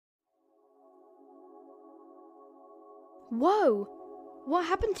Whoa! What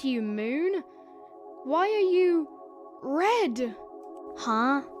happened to you, Moon? Why are you red?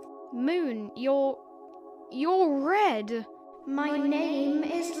 Huh? Moon, you're red. My name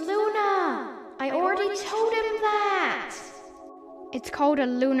is Lunar. I already told him that. It's called a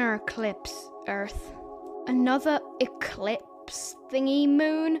lunar eclipse, Earth. Another eclipse thingy,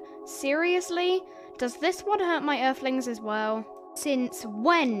 Moon? Seriously? Does this one hurt my Earthlings as well? Since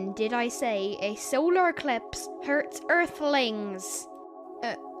when did I say a solar eclipse hurts Earthlings?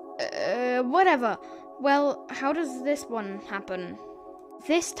 Whatever. Well, how does this one happen?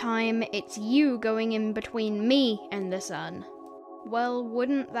 This time, it's you going in between me and the sun. Well,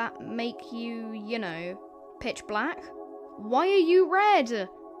 wouldn't that make you, pitch black? Why are you red?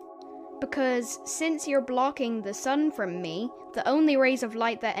 Because since you're blocking the sun from me, the only rays of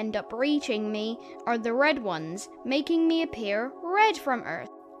light that end up reaching me are the red ones, making me appear red from Earth.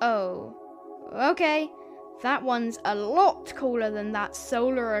 Oh, okay. That one's a lot cooler than that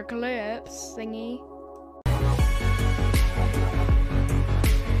solar eclipse thingy.